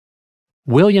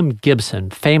William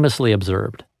Gibson famously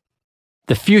observed,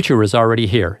 "The future is already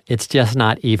here, it's just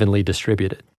not evenly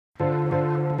distributed."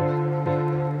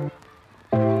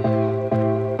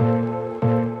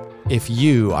 If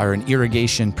you are an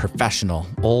irrigation professional,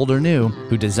 old or new,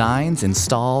 who designs,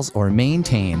 installs, or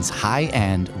maintains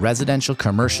high-end residential,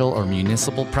 commercial, or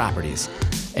municipal properties,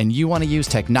 and you want to use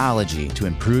technology to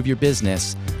improve your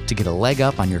business to get a leg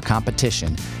up on your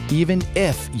competition, even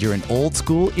if you're an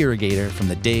old-school irrigator from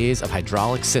the days of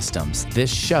hydraulic systems, this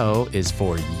show is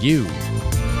for you.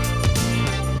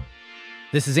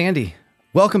 This is Andy.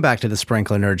 Welcome back to the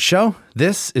Sprinkler Nerd Show.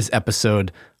 This is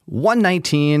episode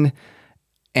 119.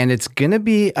 And it's going to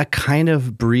be a kind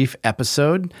of brief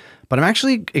episode, but I'm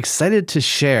actually excited to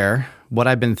share what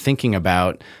I've been thinking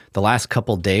about the last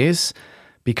couple days,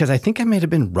 because I think I may have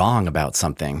been wrong about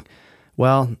something.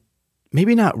 Well,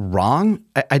 maybe not wrong.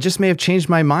 I just may have changed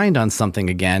my mind on something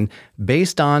again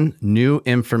based on new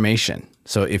information.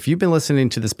 So if you've been listening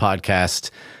to this podcast,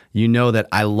 you know that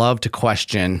I love to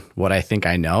question what I think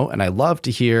I know, and I love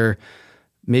to hear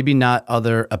maybe not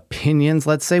other opinions,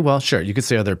 let's say. Well, sure, you could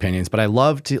say other opinions, but I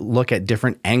love to look at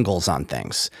different angles on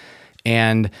things.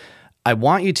 And I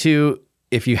want you to,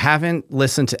 if you haven't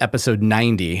listened to episode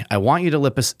 90, I want you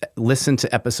to listen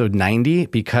to episode 90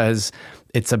 because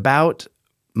it's about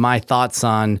my thoughts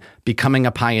on becoming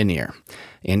a pioneer.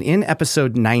 And in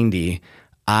episode 90,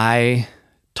 I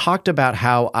talked about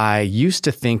how I used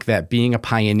to think that being a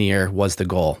pioneer was the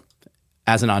goal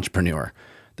as an entrepreneur.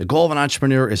 The goal of an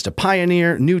entrepreneur is to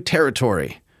pioneer new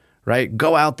territory, right?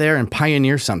 Go out there and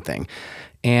pioneer something.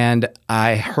 And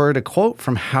I heard a quote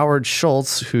from Howard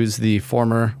Schultz, who's the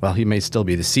former, well, he may still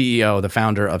be the CEO, the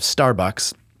founder of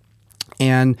Starbucks.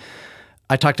 And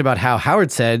I talked about how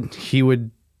Howard said he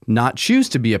would not choose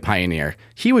to be a pioneer.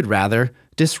 He would rather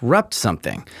disrupt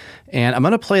something. And I'm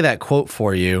going to play that quote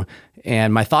for you.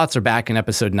 And my thoughts are back in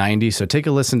episode 90, so take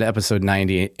a listen to episode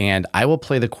 90, and I will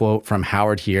play the quote from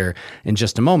Howard here in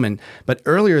just a moment. But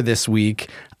earlier this week,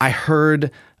 I heard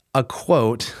a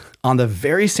quote on the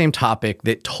very same topic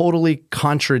that totally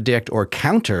contradict or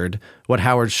countered what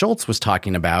Howard Schultz was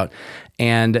talking about.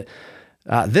 And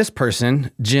this person,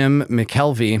 Jim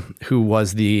McKelvey,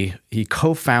 he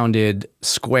co-founded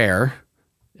Square,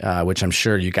 which I'm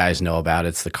sure you guys know about.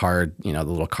 It's the card, the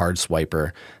little card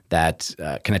swiper that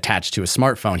can attach to a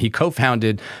smartphone. He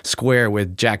co-founded Square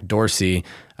with Jack Dorsey,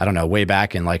 way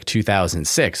back in like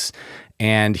 2006.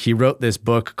 And he wrote this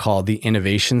book called The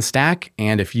Innovation Stack.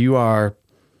 And if you are,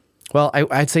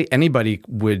 I'd say anybody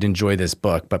would enjoy this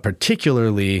book, but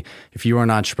particularly if you are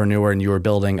an entrepreneur and you are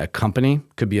building a company,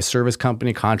 could be a service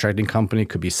company, contracting company,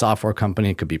 could be software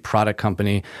company, could be product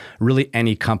company, really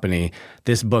any company.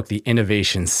 This book, The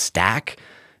Innovation Stack,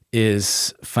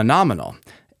 is phenomenal.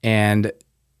 And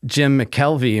Jim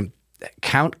McKelvey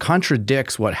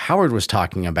contradicts what Howard was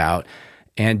talking about.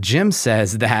 And Jim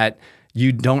says that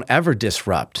you don't ever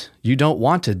disrupt. You don't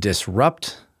want to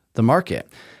disrupt the market.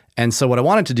 And so what I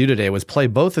wanted to do today was play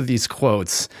both of these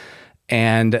quotes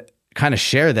and kind of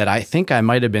share that I think I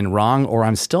might have been wrong, or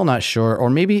I'm still not sure,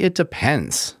 or maybe it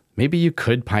depends. Maybe you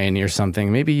could pioneer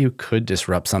something. Maybe you could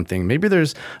disrupt something. Maybe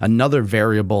there's another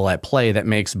variable at play that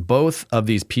makes both of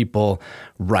these people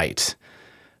right.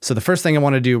 So the first thing I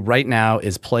want to do right now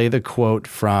is play the quote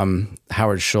from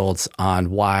Howard Schultz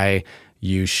on why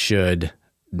you should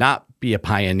not be a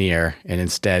pioneer and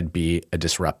instead be a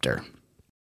disruptor.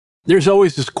 There's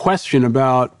always this question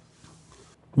about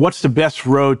what's the best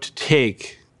road to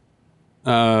take.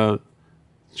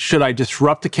 Should I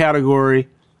disrupt the category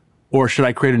or should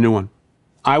I create a new one?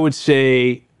 I would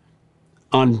say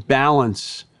on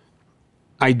balance,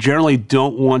 I generally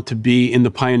don't want to be in the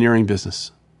pioneering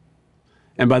business.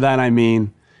 And by that, I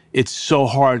mean, it's so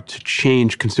hard to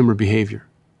change consumer behavior.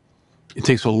 It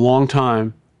takes a long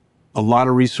time, a lot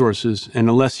of resources, and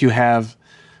unless you have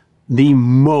the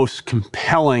most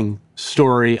compelling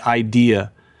story,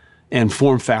 idea, and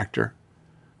form factor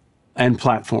and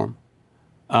platform,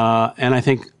 and I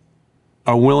think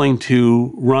are willing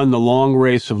to run the long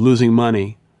race of losing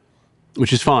money,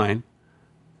 which is fine.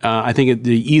 I think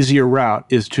the easier route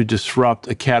is to disrupt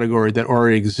a category that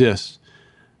already exists.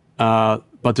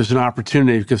 But there's an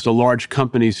opportunity because the large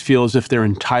companies feel as if they're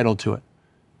entitled to it.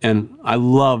 And I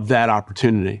love that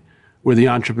opportunity where the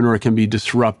entrepreneur can be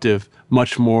disruptive,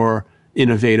 much more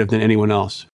innovative than anyone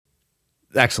else.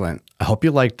 Excellent. I hope you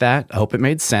liked that. I hope it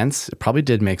made sense. It probably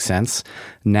did make sense.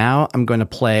 Now I'm going to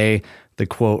play the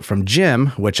quote from Jim,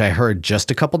 which I heard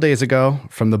just a couple days ago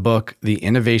from the book, The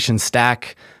Innovation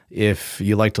Stack. If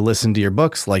you like to listen to your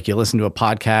books, like you listen to a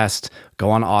podcast, go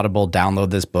on Audible,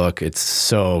 download this book. It's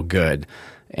so good.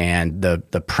 And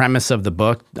the premise of the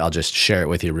book, I'll just share it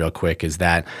with you real quick, is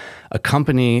that a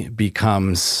company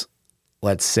becomes,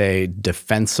 let's say,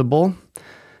 defensible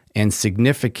and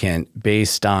significant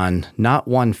based on not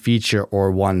one feature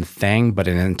or one thing, but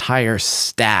an entire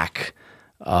stack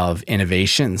of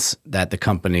innovations that the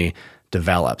company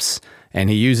develops. And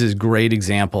he uses great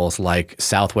examples like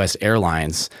Southwest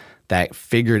Airlines that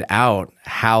figured out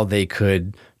how they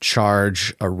could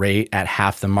charge a rate at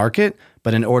half the market.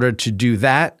 But in order to do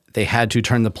that, they had to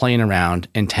turn the plane around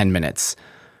in 10 minutes,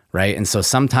 right? And so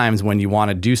sometimes when you want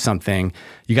to do something,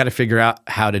 you got to figure out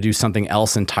how to do something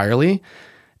else entirely.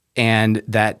 And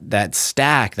that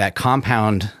stack, that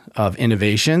compound of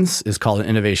innovations is called an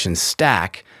innovation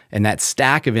stack. And that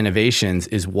stack of innovations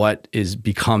is what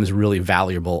becomes really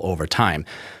valuable over time.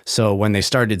 So when they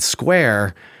started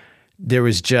Square, there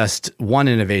was just one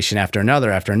innovation after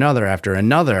another, after another, after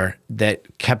another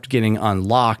that kept getting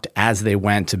unlocked as they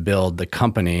went to build the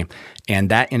company. And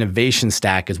that innovation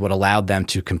stack is what allowed them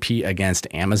to compete against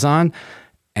Amazon.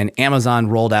 And Amazon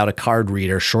rolled out a card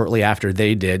reader shortly after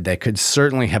they did that could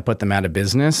certainly have put them out of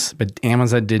business, but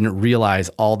Amazon didn't realize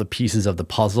all the pieces of the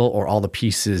puzzle or all the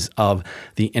pieces of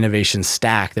the innovation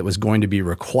stack that was going to be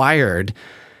required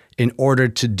in order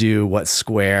to do what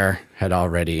Square had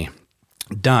already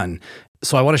done.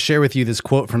 So I want to share with you this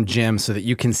quote from Jim so that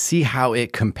you can see how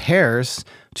it compares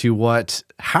to what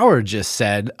Howard just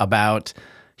said about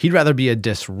he'd rather be a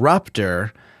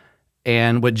disruptor.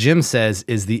 And what Jim says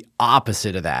is the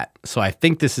opposite of that. So I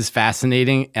think this is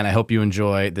fascinating, and I hope you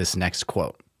enjoy this next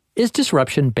quote. Is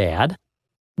disruption bad?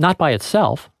 Not by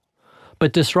itself,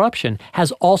 but disruption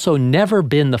has also never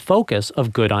been the focus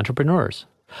of good entrepreneurs.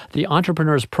 The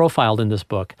entrepreneurs profiled in this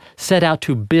book set out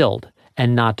to build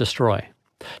and not destroy.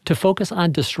 To focus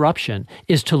on disruption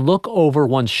is to look over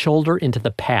one's shoulder into the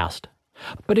past.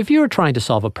 But if you are trying to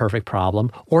solve a perfect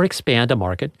problem or expand a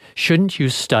market, shouldn't you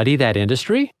study that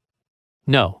industry?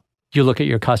 No, you look at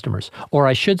your customers, or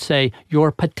I should say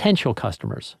your potential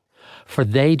customers, for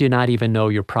they do not even know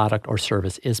your product or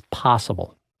service is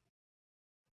possible.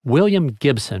 William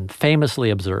Gibson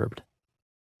famously observed,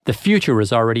 "The future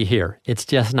is already here, it's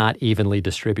just not evenly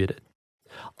distributed."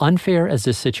 Unfair as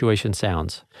this situation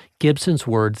sounds, Gibson's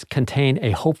words contain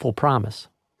a hopeful promise.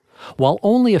 While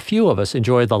only a few of us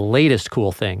enjoy the latest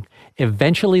cool thing,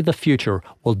 eventually the future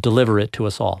will deliver it to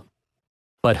us all.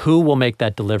 But who will make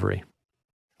that delivery?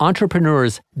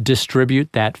 Entrepreneurs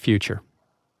distribute that future.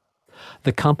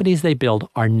 The companies they build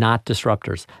are not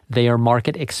disruptors. They are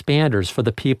market expanders for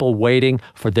the people waiting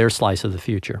for their slice of the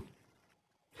future.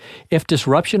 If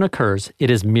disruption occurs,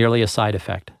 it is merely a side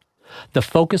effect. The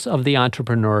focus of the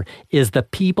entrepreneur is the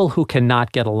people who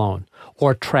cannot get a loan,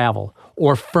 or travel,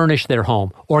 or furnish their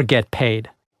home, or get paid.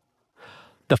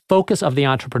 The focus of the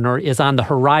entrepreneur is on the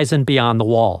horizon beyond the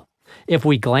wall. If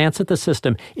we glance at the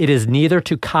system, it is neither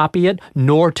to copy it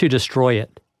nor to destroy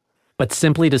it, but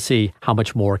simply to see how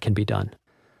much more can be done.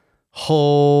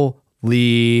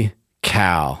 Holy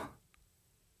cow.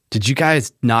 Did you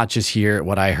guys not just hear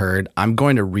what I heard? I'm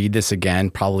going to read this again,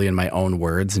 probably in my own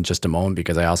words in just a moment,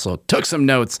 because I also took some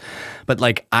notes. But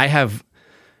is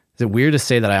it weird to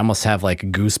say that I almost have like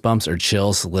goosebumps or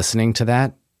chills listening to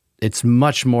that? It's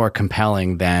much more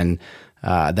compelling than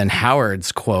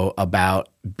Howard's quote about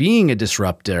being a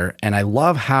disruptor. And I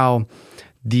love how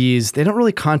they don't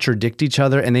really contradict each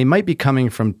other, and they might be coming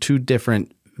from two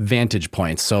different vantage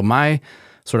points. So my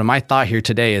thought here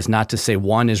today is not to say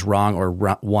one is wrong or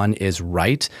one is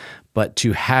right, but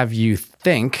to have you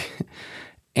think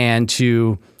and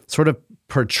to sort of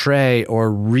portray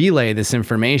or relay this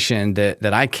information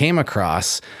that I came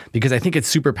across, because I think it's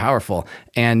super powerful.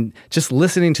 And just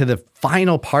listening to the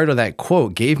final part of that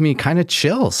quote gave me kind of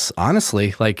chills,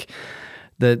 honestly. Like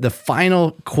the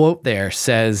final quote there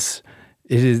says,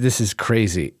 this is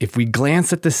crazy. If we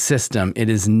glance at the system, it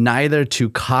is neither to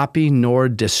copy nor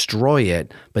destroy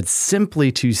it, but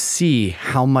simply to see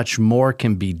how much more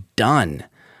can be done.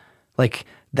 Like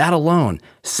that alone,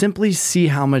 simply see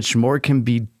how much more can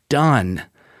be done.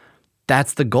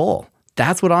 That's the goal.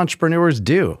 That's what entrepreneurs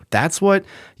do. That's what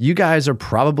you guys are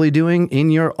probably doing in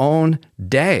your own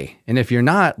day. And if you're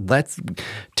not, let's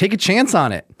take a chance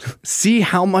on it. See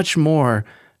how much more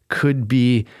could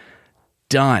be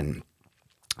done.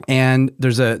 And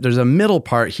there's a middle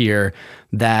part here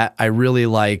that I really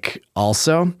like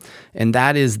also. And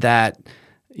that is that,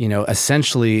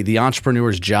 essentially the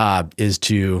entrepreneur's job is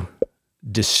to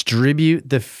distribute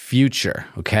the future.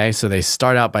 Okay. So they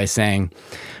start out by saying,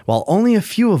 while only a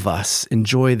few of us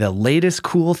enjoy the latest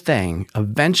cool thing,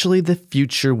 eventually the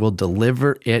future will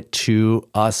deliver it to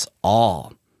us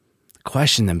all. The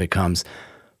question then becomes,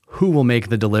 who will make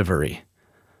the delivery?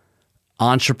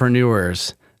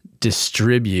 entrepreneurs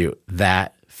distribute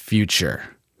that future.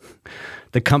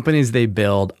 The companies they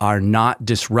build are not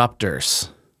disruptors.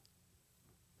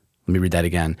 Let me read that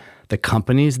again. The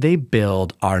companies they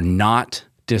build are not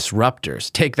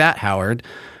disruptors. Take that, Howard.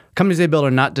 Companies they build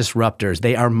are not disruptors.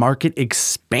 They are market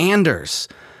expanders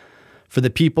for the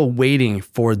people waiting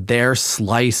for their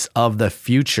slice of the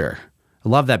future. I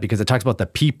love that because it talks about the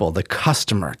people, the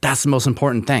customer. That's the most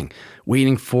important thing.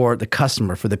 Waiting for the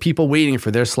customer, for the people waiting for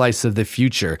their slice of the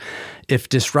future. If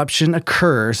disruption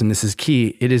occurs, and this is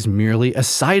key, it is merely a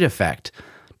side effect.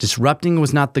 Disrupting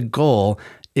was not the goal.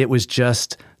 It was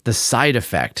just the side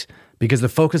effect because the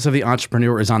focus of the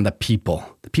entrepreneur is on the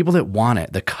people that want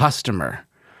it, the customer.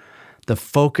 The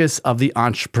focus of the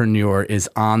entrepreneur is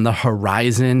on the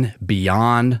horizon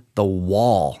beyond the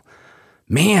wall.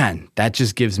 Man, that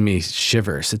just gives me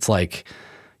shivers. It's like,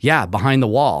 yeah, behind the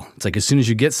wall. It's like as soon as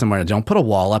you get somewhere, don't put a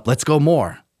wall up. Let's go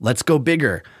more. Let's go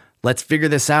bigger. Let's figure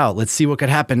this out. Let's see what could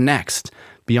happen next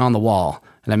beyond the wall.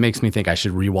 And that makes me think I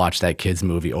should rewatch that kid's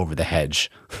movie, Over the Hedge.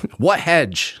 What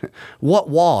hedge? What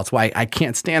wall? It's why I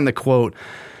can't stand the quote,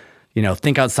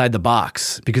 think outside the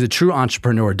box, because a true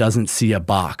entrepreneur doesn't see a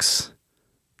box.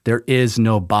 There is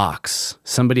no box.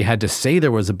 Somebody had to say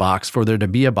there was a box for there to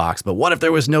be a box, but what if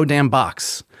there was no damn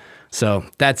box? So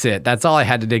that's it. That's all I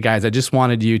had today, guys. I just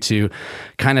wanted you to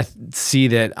kind of see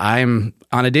that I'm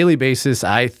on a daily basis,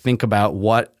 I think about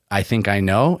what I think I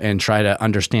know and try to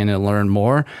understand and learn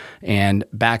more. And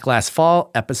back last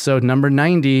fall, episode number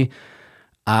 90,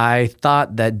 I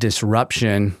thought that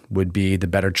disruption would be the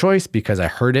better choice because I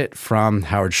heard it from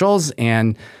Howard Schultz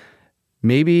and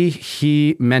maybe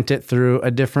he meant it through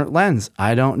a different lens.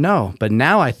 I don't know. But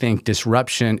now I think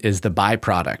disruption is the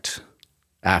byproduct.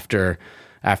 After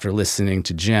listening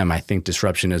to Jim, I think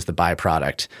disruption is the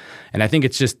byproduct. And I think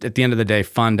it's just at the end of the day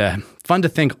fun to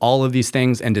think all of these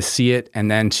things and to see it and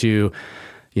then to,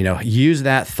 use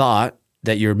that thought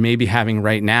that you're maybe having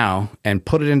right now and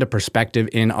put it into perspective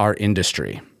in our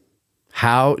industry.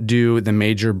 How do the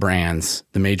major brands,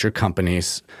 the major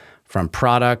companies, from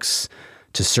products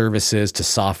to services, to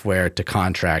software, to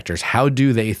contractors, how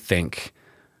do they think,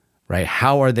 right?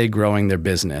 How are they growing their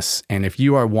business? And if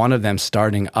you are one of them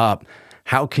starting up,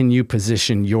 how can you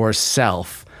position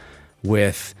yourself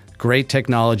with great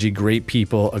technology, great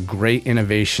people, a great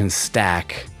innovation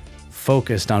stack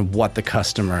focused on what the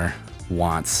customer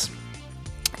wants?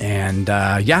 And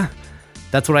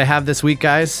that's what I have this week,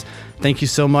 guys. Thank you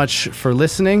so much for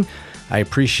listening. I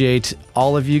appreciate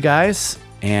all of you guys.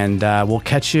 And we'll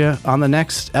catch you on the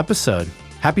next episode.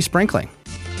 Happy sprinkling.